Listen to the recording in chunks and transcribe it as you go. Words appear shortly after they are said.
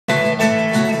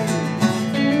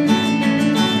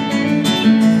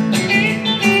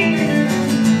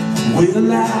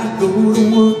Well, I go to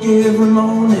work every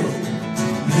morning,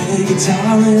 play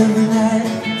guitar every night.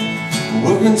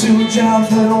 Working two jobs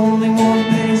when only one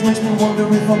pays makes me wonder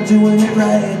if I'm doing it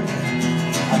right.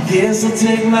 I guess I'll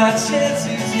take my chances,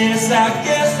 yes, I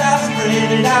guess I'll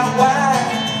spread it out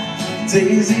wide.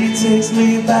 Daisy takes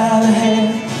me by the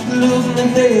hand, looks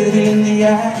me dead in the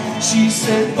eye. She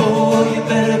said, boy, you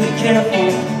better be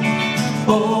careful,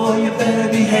 boy, you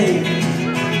better behave.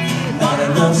 Not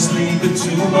enough sleep and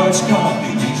too much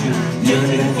coffee, you're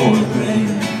in for a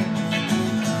grave.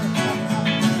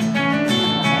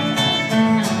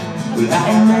 Well, I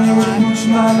may push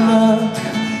my luck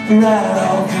right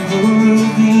off of the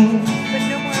ravine.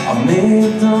 I may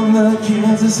have done the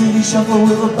Kansas City shuffle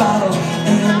with a bottle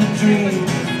and a dream.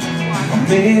 I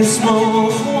may have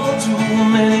smoked one too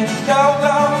many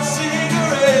countdown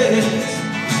cigarettes.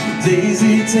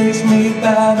 Daisy takes me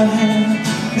by the hand,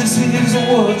 this is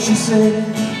what she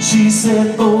said. She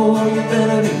said, boy, you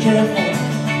better be careful,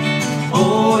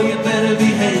 boy, you better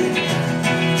behave.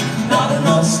 Not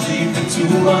enough sleep and too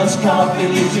much coffee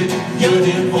leaves you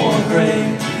yearning for a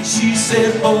grave. She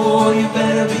said, boy, you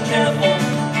better be careful,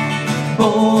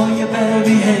 boy, you better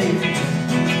behave.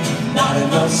 Not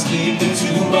enough sleep and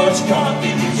too much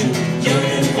coffee leaves you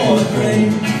yearning for a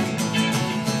grave.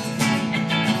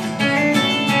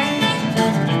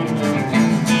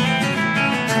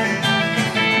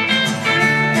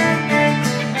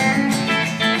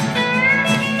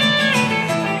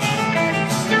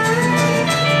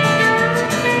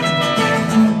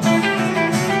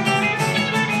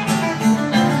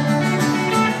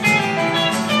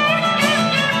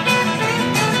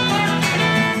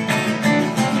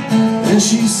 And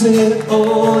she said,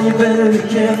 oh, you better be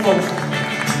careful,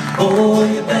 oh,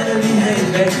 you better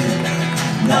behave,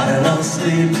 baby. Not enough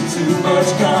sleep and too much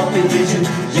coffee leaves you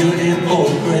yearning for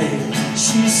a grave.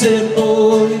 She said,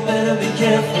 oh, you better be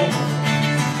careful,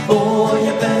 oh,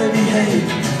 you better behave.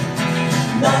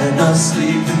 Not enough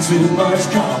sleep and too much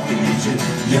coffee leaves you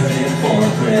yearning for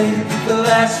a grave. Well,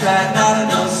 that's right, not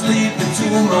enough sleep and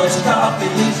too much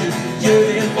coffee leaves you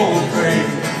yearning for a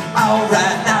grave.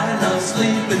 Alright, not enough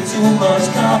sleep and too much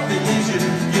coffee.